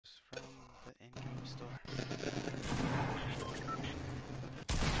In store.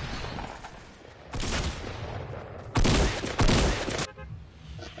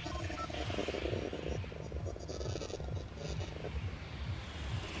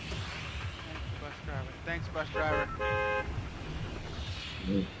 Thanks, bus driver.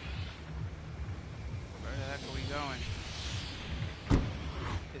 Where the heck are we going?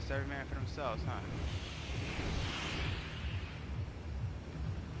 It's every man for themselves, huh?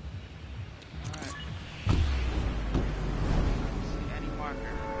 Alright. See any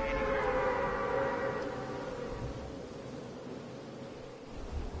marker anywhere.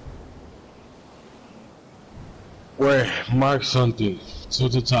 Where? Mark something.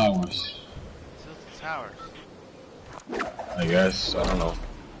 Tilted Towers. Tilted Towers. I guess. I don't know.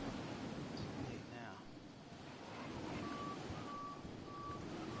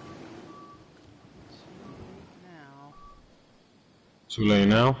 Too late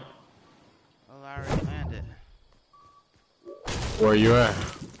now? Well, I already landed. Where you at?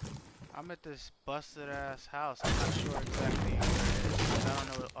 I'm at this busted ass house. I'm not sure exactly where it is. I don't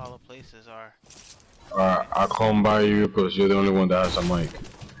know what all the places are. Alright, I'll come by you because you're the only one that has a mic. Oh, okay.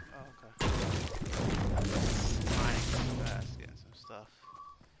 Mining real fast, getting some stuff.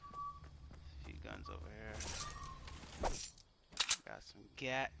 A few guns over here. Got some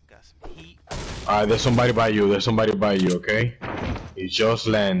gat, got some heat. Alright, there's somebody by you. There's somebody by you, okay? He just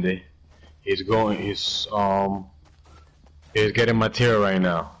landed. He's getting material right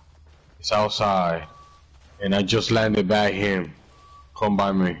now. He's outside. And I just landed by him. Come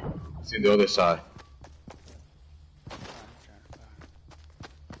by me. It's in the other side.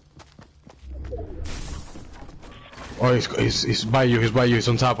 Oh, he's by you. He's by you. He's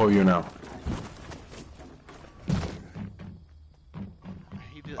on top of you now.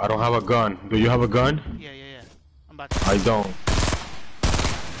 I don't have a gun. Do you have a gun? Yeah. I'm about to. I don't.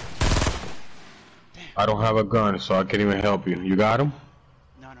 Damn. I don't have a gun, so I can't even help you. You got him?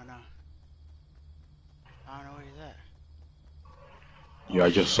 No. I don't know where he's at. Yeah, I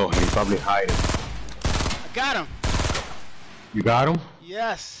just saw him. Probably hiding. I got him. You got him?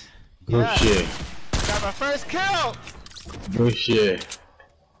 Yes. Good shit. Got my first kill. Good shit.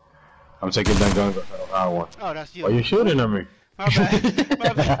 I'm taking that gun because I don't have one. Oh, that's you. Why are you shooting at me? My bad.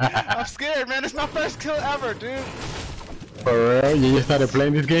 My bad. I'm scared, man. It's my first kill ever, dude. For real? You just started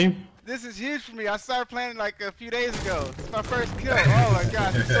playing this game? This is huge for me. I started playing like a few days ago. It's my first kill. Oh my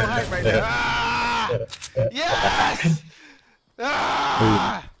gosh, I'm so hyped right now. Ah! Yes!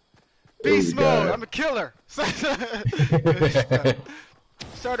 Ah! Beast mode. I'm a killer.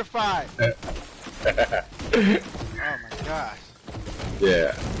 Certified. Oh my gosh.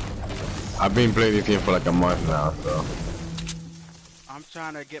 Yeah. I've been playing this game for like a month now, so. I'm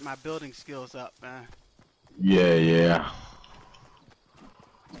trying to get my building skills up, man. Yeah.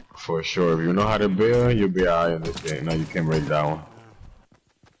 For sure. If you know how to build, you'll be alright in this game. Now you can break that one.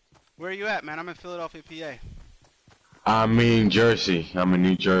 Where are you at, man? I'm in Philadelphia, PA. I'm in Jersey. I'm in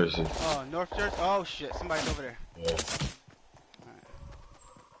New Jersey. Oh, North Jersey? Oh shit, somebody's over there. Yeah.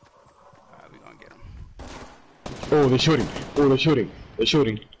 Alright, we gonna get him. Oh, they're shooting. They're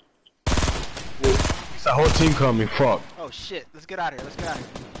shooting. It's a whole team coming. Fuck. Oh shit, let's get out of here. Let's get out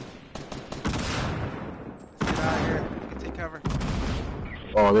of here. We can take cover.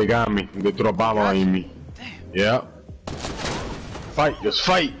 Oh, they got me. They threw a bomb on me. Damn. Yeah. Fight. Just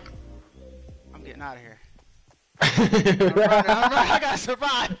fight. I'm getting out of here. I'm running. I gotta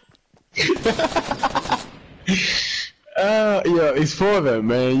survive. Yeah, it's for them,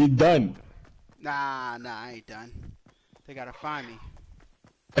 man. You done. Nah, I ain't done. They gotta find me.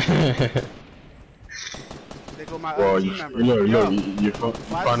 They go my other team members. You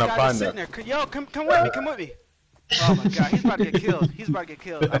found a panda. Yo, come with me. Oh my god, he's about to get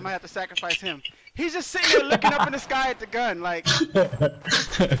killed. I might have to sacrifice him. He's just sitting there looking up in the sky at the gun, like. But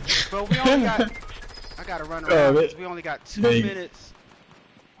we only got. I gotta run around because we only got 2 minutes.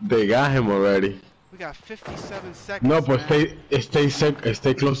 They got him already. We got 57 seconds. No, but stay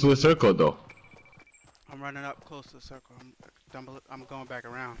close to the circle though. I'm running up close to the circle. I'm going back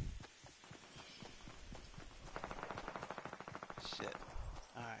around. Shit.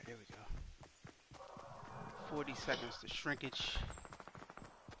 Alright, here we go. 40 seconds to shrinkage.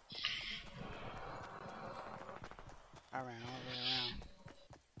 I ran all the way around.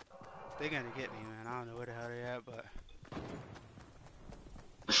 They're gonna get me, man. I don't know where the hell they're at, but...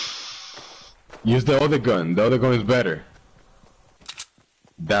 Use the other gun. The other gun is better.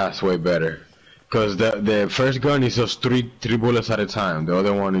 That's way better. Cause the first gun is just three bullets at a time. The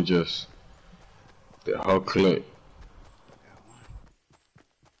other one is just the whole clip. Got one.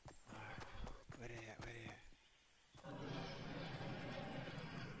 Alright. Where they at?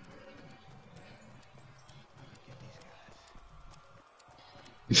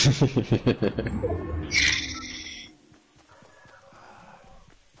 Nobody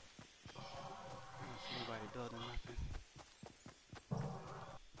building nothing.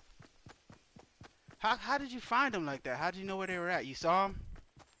 How did you find them like that? How did you know where they were at? You saw them?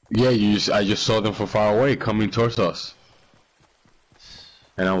 Yeah, I just saw them from far away coming towards us,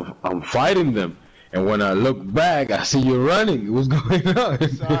 and I'm fighting them. And when I look back, I see you running. What's going on?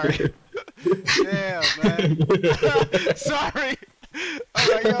 Sorry. Damn, man. Sorry. I'm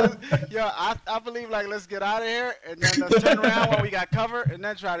like, yo, I believe like let's get out of here and then let's turn around when we got cover and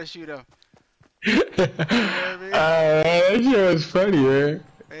then try to shoot them. You know what I mean? That shit was funny, man.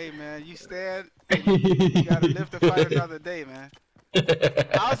 Hey, man, you stand. You gotta live to fight another day, man.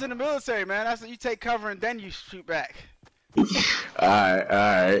 I was in the military, man. That's what you take cover and then you shoot back.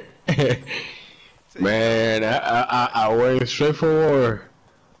 Alright. Man, I went straight for war.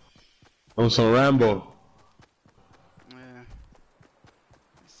 On some Rambo. Yeah.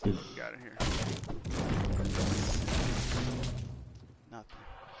 Let's see what we got in here.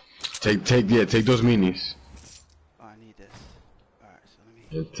 Nothing. Take those minis. Oh, I need this. Alright, so let me.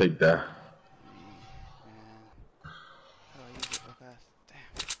 Yeah, take that. How do I use it real fast?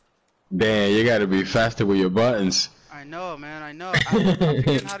 Damn. Damn, you gotta be faster with your buttons. I know, man. I know. I'm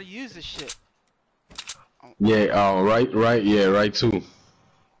forgetting how to use this shit. Yeah. Oh, right. Yeah, right too.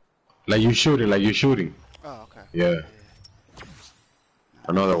 Like you shooting. Oh, okay. Yeah.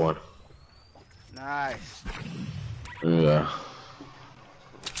 Another one. Nice. Yeah.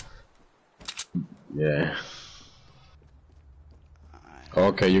 Yeah. Alright.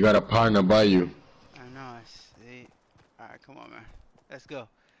 Okay, you got a partner by you. I know. I see. Alright, come on, man. Let's go.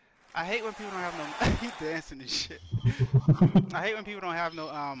 I hate when people don't have no. He dancing and shit. I hate when people don't have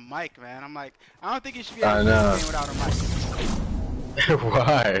no mic, man. I'm like, I don't think you should be able to play this game without a mic.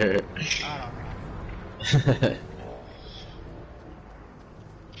 Why? I don't know.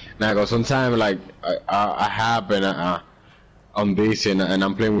 Now, cause sometimes like I happen I'm busy and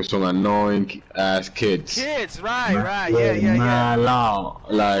I'm playing with some annoying ass kids. Kids, right, yeah. Not loud,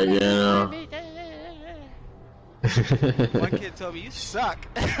 like you know. One kid told me you suck.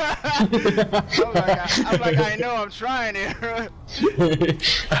 I'm like, I know, I'm trying here.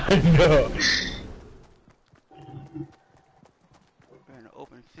 I know. We're in an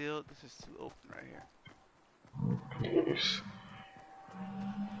open field. This is too open right here.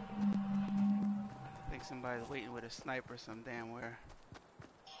 I think somebody's waiting with a sniper some damn where.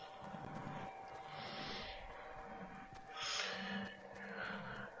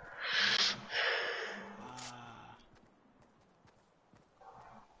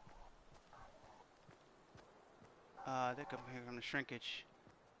 They're coming here from the shrinkage.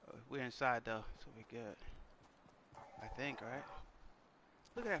 We're inside though, so we're good. I think, right?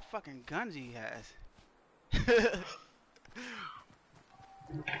 Look at that fucking guns he has.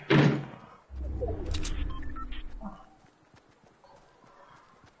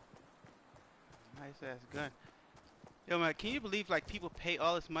 Nice ass gun. Yo, man, can you believe like people pay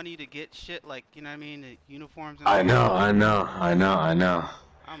all this money to get shit like, you know what I mean, the uniforms and I know.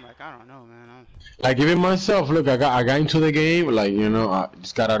 I'm like, I don't know, man. Like even myself, look, I got into the game, like you know, I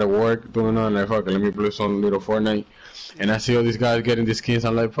just got out of work, doing on like fuck, let me play some little Fortnite, and I see all these guys getting the skins.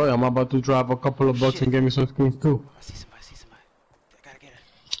 I'm like, fuck, I'm about to drop a couple of bucks and get me some skins too. I see somebody. I gotta get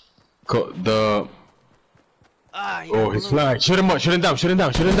it. Oh, he's flying. Shoot him down.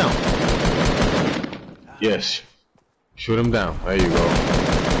 Yes, shoot him down. There you go.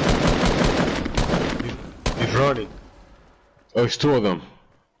 He's running. Oh, it's two of them.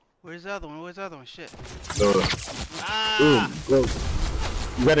 Where's the other one? Shit. Go.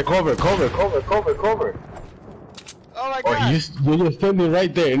 You gotta cover. Oh my god. Oh, you're just standing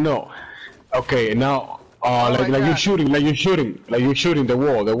right there. No. Okay, now, like you're shooting the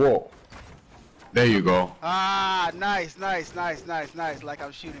wall. There you go. Ah, nice. Like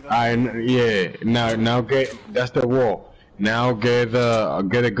I'm shooting. Yeah. Now that's the wall. Now get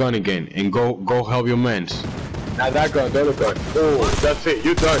a gun again and go help your mans. Now that gun, the other gun. Oh, that's it.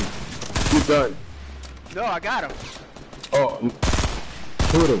 You're done. No, I got him. Oh,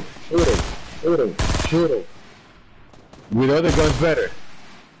 shoot him. With the other gun's better.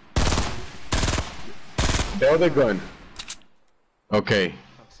 The other gun. Okay.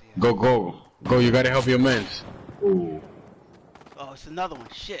 Go. You gotta help your mans. Ooh. Oh, it's another one.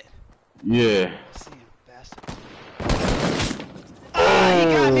 Shit. Yeah. I see him, bastard.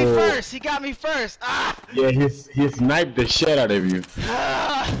 He got me first. Ah! Yeah, he sniped the shit out of you.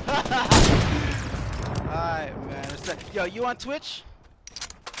 Alright, man. Yo, you on Twitch?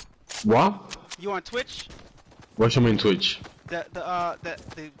 What? You on Twitch? What you mean Twitch? The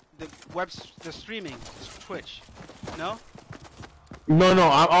streaming Twitch. No? No,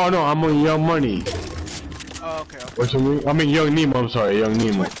 no. Oh no, I'm on Young Money. Oh, okay, okay. What you mean? I mean Young Nemo. I'm sorry, Young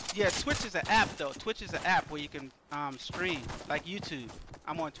Nemo. Yeah, Twitch is an app though. Twitch is an app where you can stream like YouTube.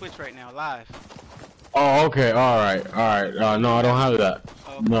 I'm on Twitch right now live. Oh, okay. All right, all right. No, I don't have that.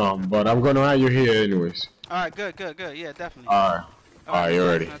 Okay. No, but I'm gonna add you here anyways. All right, good, good, good. Yeah, definitely. All right. All right, you're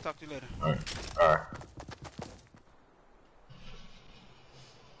ready. I'll talk to you later. All right. All right.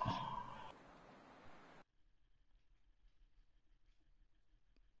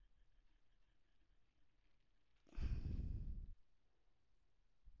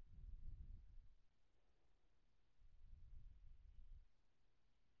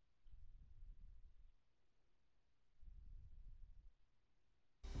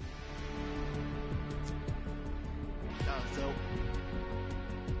 So.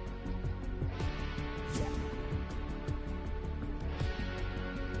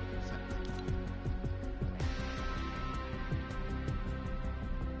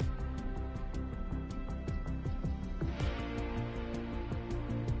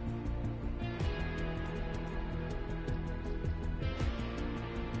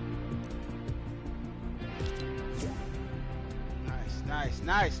 Nice,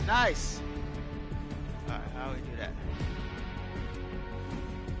 nice, nice. All right, how do we do that?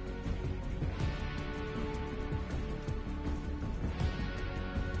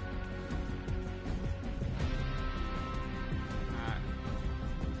 All right.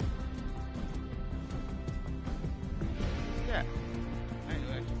 Yeah.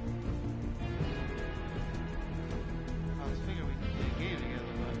 Anyway. I was figuring we could play a game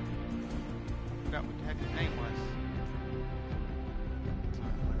together, but I forgot what the heck his name was.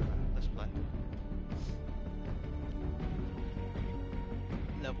 Let's play.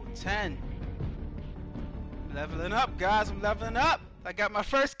 Level 10. Leveling up, guys. I'm leveling up. I got my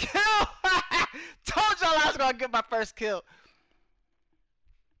first kill. Told y'all I was gonna get my first kill.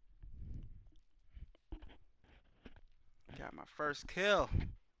 Got my first kill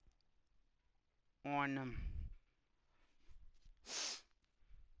on them.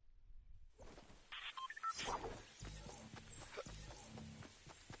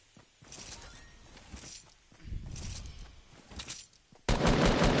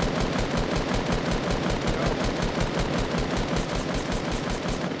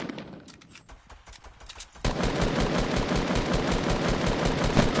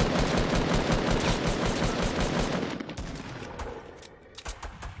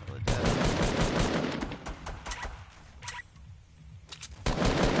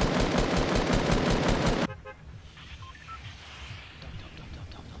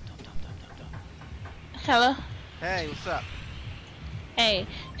 Hello. Hey, what's up? Hey,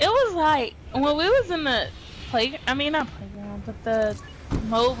 it was like when we was in the not playground, but the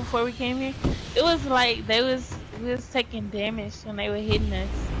mode before we came here. It was like we was taking damage when they were hitting us.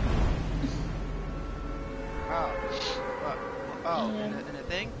 Oh, oh, Yeah. in the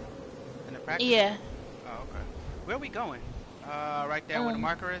thing, in the practice. Yeah. Oh, okay. Where are we going? Right there where the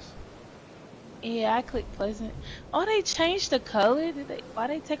marker is. Yeah, I clicked Pleasant. Oh, they changed the color. Why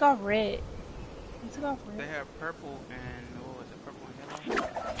they take off red? They took off red. They have purple and what was it? Purple and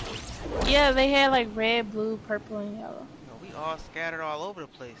yellow. Yeah, they had like red, blue, purple, and yellow. Yo, we all scattered all over the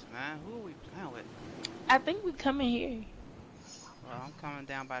place, man. Who are we playing with? I think we coming here. Well, I'm coming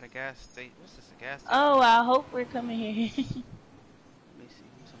down by the gas station. What's this? A gas station? Oh, I hope we're coming here. Let me see.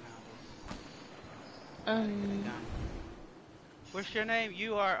 Somehow this. What's your name?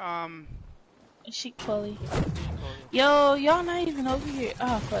 You are Sheik Polly. Yo, y'all not even over here.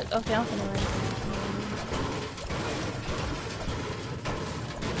 Oh fuck. Okay, I'm finna run.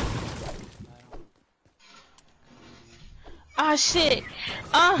 Ah shit.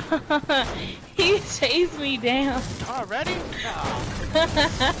 He chased me down. already?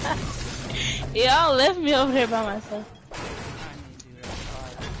 Y'all left me over there by myself.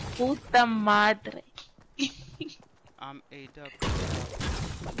 Puta madre. I'm a dub.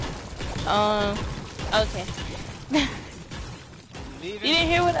 Okay. You didn't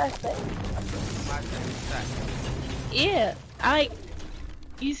hear what I said? Yeah,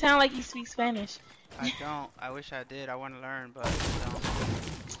 you sound like you speak Spanish. I don't. I wish I did. I want to learn, but I don't.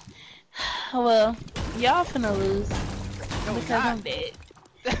 Well, y'all finna lose. No, because not. I'm dead.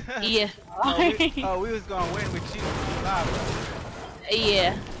 Yeah. we was gonna win with you.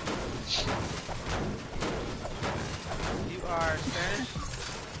 Yeah. You are Spanish?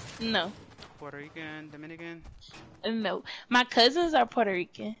 No. Puerto Rican, Dominican? No. My cousins are Puerto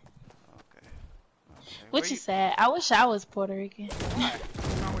Rican. Okay. Which is sad. I wish I was Puerto Rican. Why?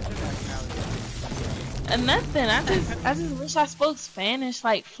 What's wrong with your nationality? Nothing. I just wish I spoke Spanish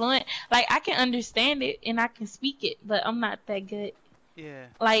like fluent. Like I can understand it and I can speak it, but I'm not that good. Yeah.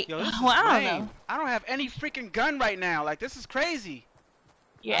 Like, Yo, this is well, I don't lame. know. I don't have any freaking gun right now. Like, this is crazy.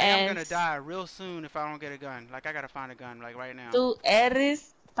 Your I am ass. gonna die real soon if I don't get a gun. Like, I gotta find a gun, like, right now. Tu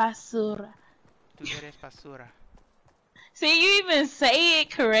eres basura. Tu eres basura. See, you even say it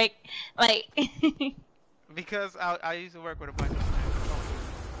correct. Like, Because I used to work with a bunch of big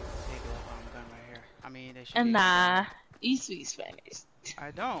gun right here. I mean, they should be nah, you speak Spanish.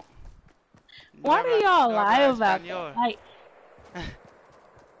 I don't. Why do No y'all no lie habla about español. that?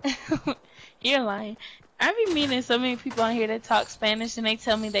 Like, you're lying. I be meeting so many people on here that talk Spanish and they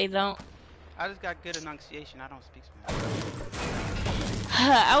tell me they don't. I just got good enunciation. I don't speak Spanish.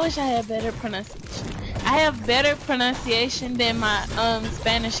 I wish I had better pronunciation. I have better pronunciation than my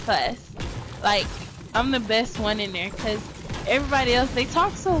Spanish class. Like, I'm the best one in there because everybody else, they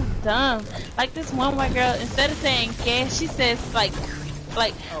talk so dumb. Like this one white girl, instead of saying que, she says like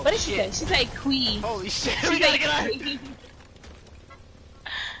Oh, what did she say? shit. She say qui. Holy shit! She We gotta say get out. qui.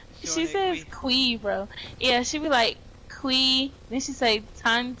 She says qui, bro. Yeah, she be like qui. Then she say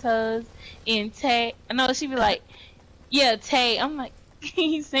tantos and te. No, she be like, yeah, te. I'm like,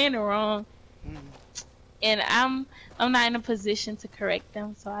 he's saying it wrong. And I'm not in a position to correct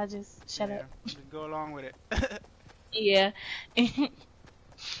them, so I just shut up. Just go along with it. Yeah. That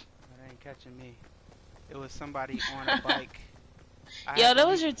ain't catching me. It was somebody on a bike. Yo, that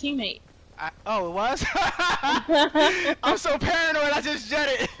was your teammate. Oh, it was? I'm so paranoid, I just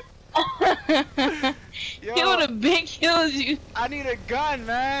jetted. Yo, He would have been killed you. I need a gun,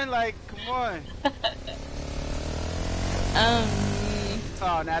 man. Like, come on.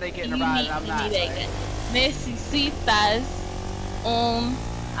 Oh, now they getting a ride and I'm not. You need a gun. Necesitas un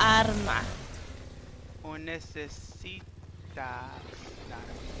arma. O necesitas.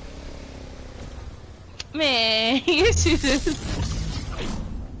 Man, you should just...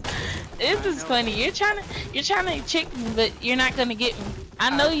 This is funny. You're trying to trick me, but you're not gonna get me. I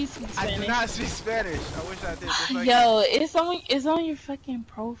know you speak I Spanish. do not speak Spanish. I wish I did. Just like Yo, it's on your fucking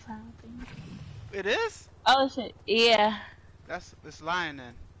profile thing. it is? Oh shit. Yeah. It's lying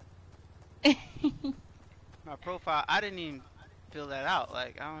then. My profile, I didn't even fill that out.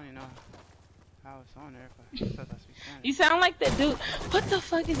 Like, I don't even know how it's on there. If I said I speak Spanish. You sound like that dude. What the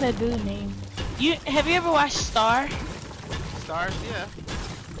fuck is that dude's name? Have you ever watched Star? Stars, yeah.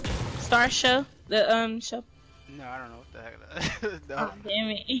 Star Show? The show? No, I don't know what the heck. No. Oh, damn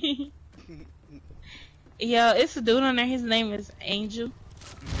it. Yo, it's a dude on there. His name is Angel.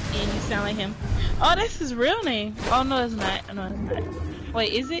 And you sound like him. Oh, that's his real name. Oh, no, it's not. No, it's not.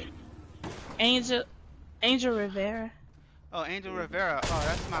 Wait, is it? Angel Rivera. Oh, Angel Rivera. Oh,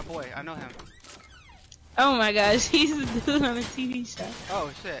 that's my boy. I know him. Oh my gosh, he's a dude on a TV show. Oh,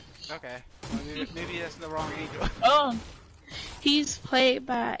 shit. Okay. Well, maybe that's the wrong Angel. Oh, he's played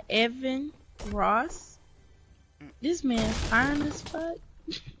by Evan Ross. This man fine as fuck.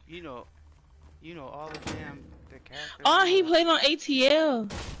 You know all the characters. Oh, he played on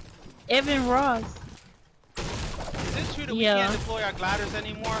ATL. Evan Ross. Is it true that we can't deploy our gliders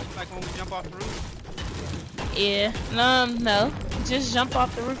anymore? Like when we jump off the roof? Yeah. No. Just jump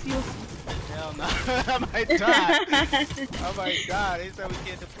off the roof. Hell no. I might die. Oh my god. They said we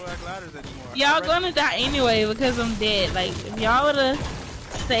can't deploy our gliders anymore. Y'all gonna die anyway because I'm dead. Like, if y'all would've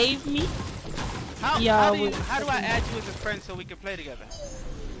saved me, how do I add you as a friend so we can play together?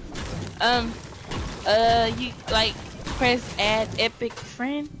 You like press add epic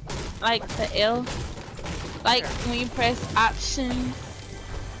friend, like the L, like when you press options.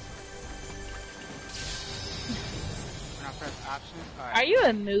 When I press options? Alright. Are you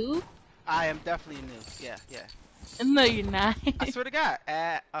a noob? I am definitely new. Yeah. No, you're not. I swear to God.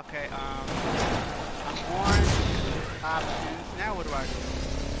 Okay, I'm orange. Options. Now what do I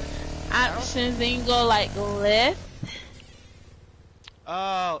do? Options, then you go like left.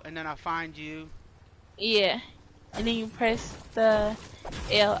 Oh, and then I find you. Yeah. And then you press the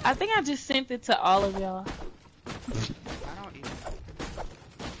L. I think I just sent it to all of y'all. I don't even.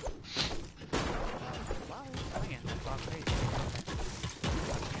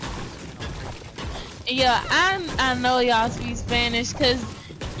 Yeah, I know y'all speak Spanish because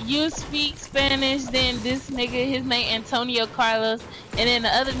you speak Spanish, then this nigga, his name Antonio Carlos, and then the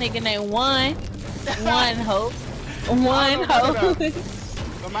other nigga named One Hope. One Hope.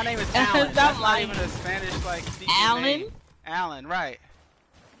 But my name is Alan. That's not lying. even a Spanish like speaking Alan? name. Alan, right.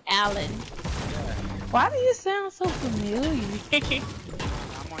 Alan. Yeah. Why do you sound so familiar? I'm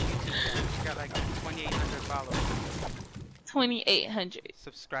on YouTube. I got like 2,800 followers. 2,800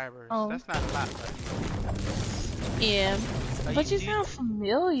 subscribers. Oh. That's not a lot, but yeah. But you sound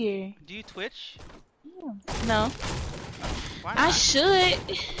familiar. Do you Twitch? Yeah. No. Why not? I should.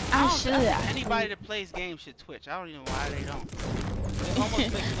 I should. Anybody that plays games should Twitch. I don't even know why they don't.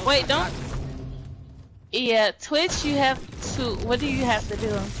 almost makes no Wait, sense don't. not to. Yeah, Twitch. You have to. What do you have to do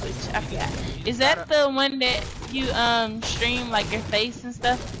on Twitch? I forgot. Is that the one that you stream like your face and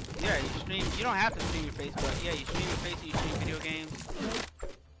stuff? Yeah, you stream. You don't have to stream your face, but yeah, you stream your face and you stream video games.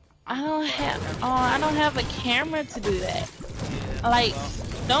 I don't have a camera to do that. Yeah, Like, well,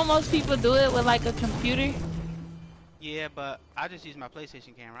 don't most people do it with like a computer? yeah, but I just use my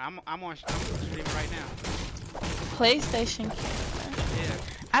PlayStation camera. I'm streaming right now. PlayStation camera.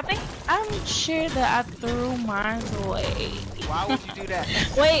 Yeah. I'm sure that I threw mine away. Why would you do that?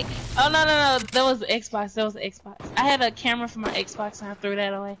 Wait, oh no, that was the Xbox. I had a camera for my Xbox and I threw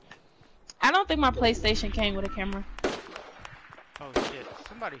that away. I don't think my PlayStation came with a camera. Oh shit!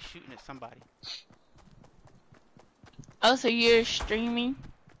 Somebody's shooting at somebody. Oh, so you're streaming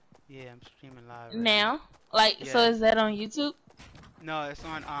Yeah, I'm streaming live. now? Like, so Yeah. is that on YouTube? No, it's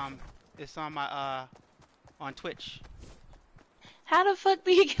on my on Twitch. How the fuck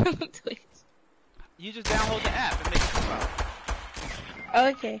do you get on Twitch? You just download the app and make it come out.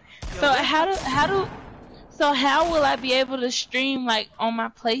 Okay. Yo, So this- how will I be able to stream like on my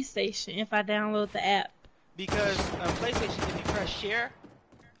PlayStation if I download the app? Because PlayStation, if you press share,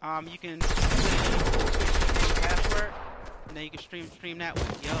 you can switch your password, and then you can stream that way.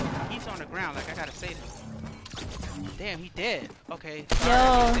 Yo, he's on the ground. Like I gotta save him. Damn, he dead. Okay. Sorry,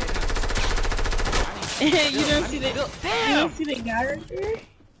 I need to save him. You don't see that? Damn! You don't see the guy right there?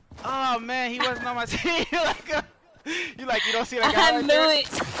 Oh man, he wasn't on my team. You don't see that guy I right knew there?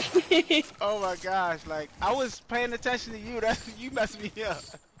 it. Oh my gosh, like I was paying attention to you. You messed me up.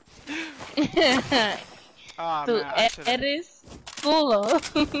 Oh To man, I should've- Eris Culo.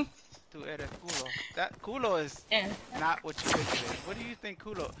 to Eres Culo. That Culo is Yeah. not what you think it is. What do you think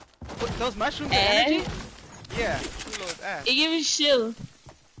Culo? What, those mushrooms are Ass? energy? Yeah, Culo is ass. It gives you shield.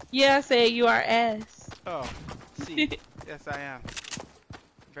 Yeah, I said you are ass. Oh, see, yes I am.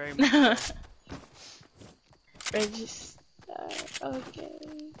 Very much so. Register. Okay.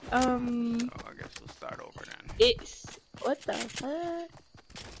 Oh, I guess we'll start over then. It's what the fuck?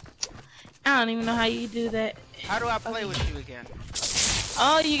 I don't even know how you do that. How do I play with you again?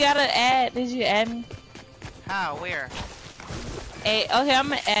 Oh, you gotta add. Did you add me? How? Where? Hey, okay, I'm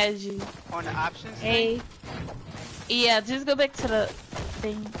gonna add you. On the options? Hey. thing? Yeah, just go back to the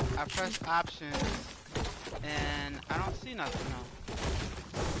thing. I press options and I don't see nothing.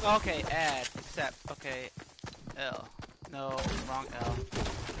 No. Okay, add, accept. Okay, L. No, wrong L.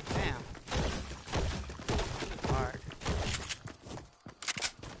 Damn. Hard.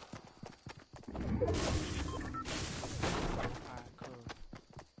 Alright, cool.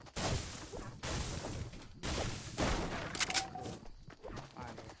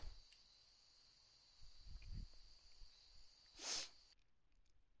 Alright.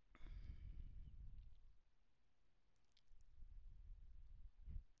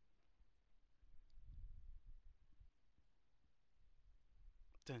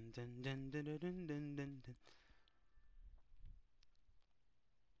 Dun dun dun dun dun dun dun dun dun.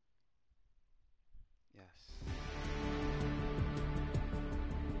 Yes.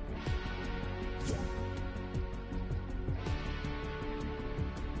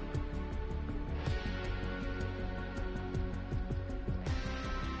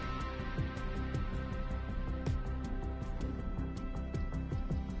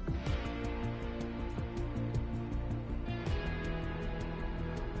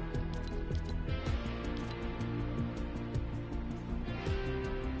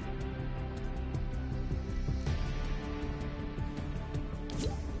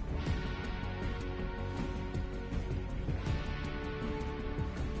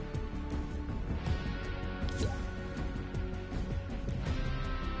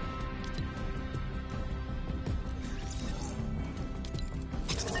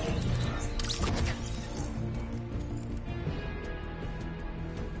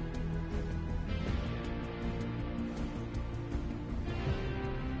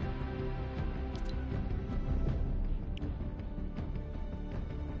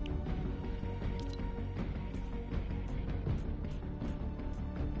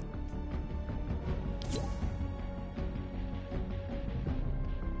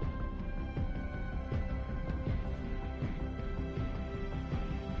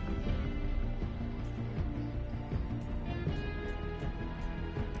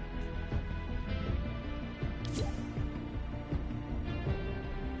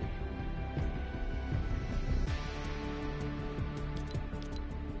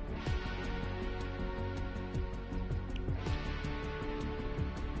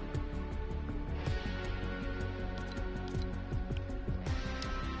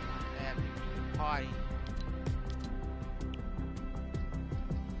 Party.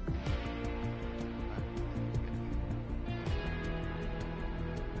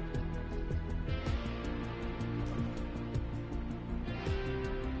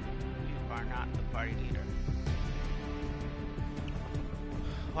 party leader?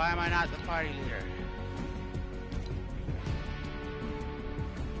 Why am I not the party leader?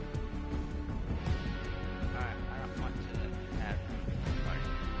 Alright, I don't want to have the party.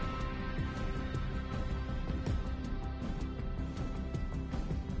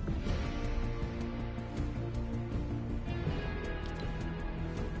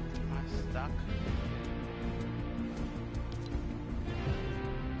 Am I stuck?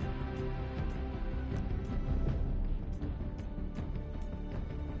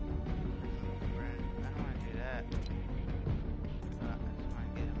 I don't want to do that. I just want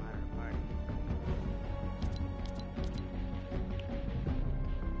to get him out of the party.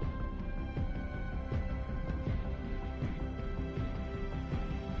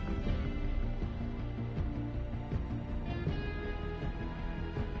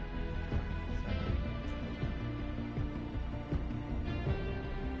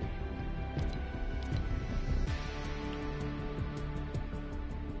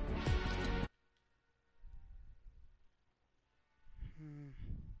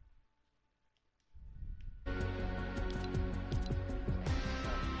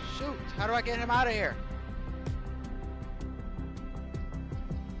 Shoot! How do I get him out of here?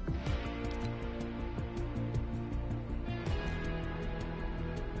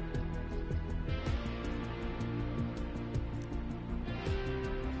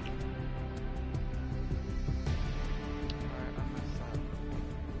 Alright, I messed up.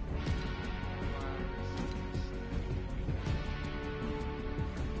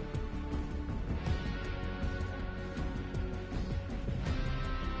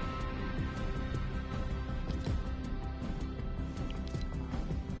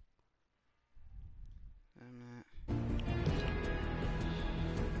 Damn it.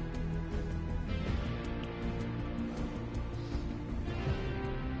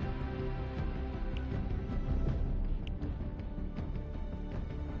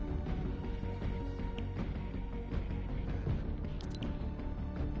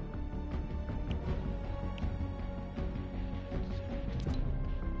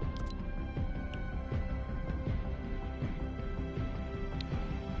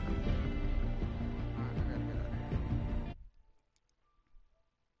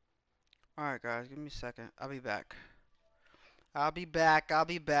 Alright guys, give me a second. I'll be back. I'll be back.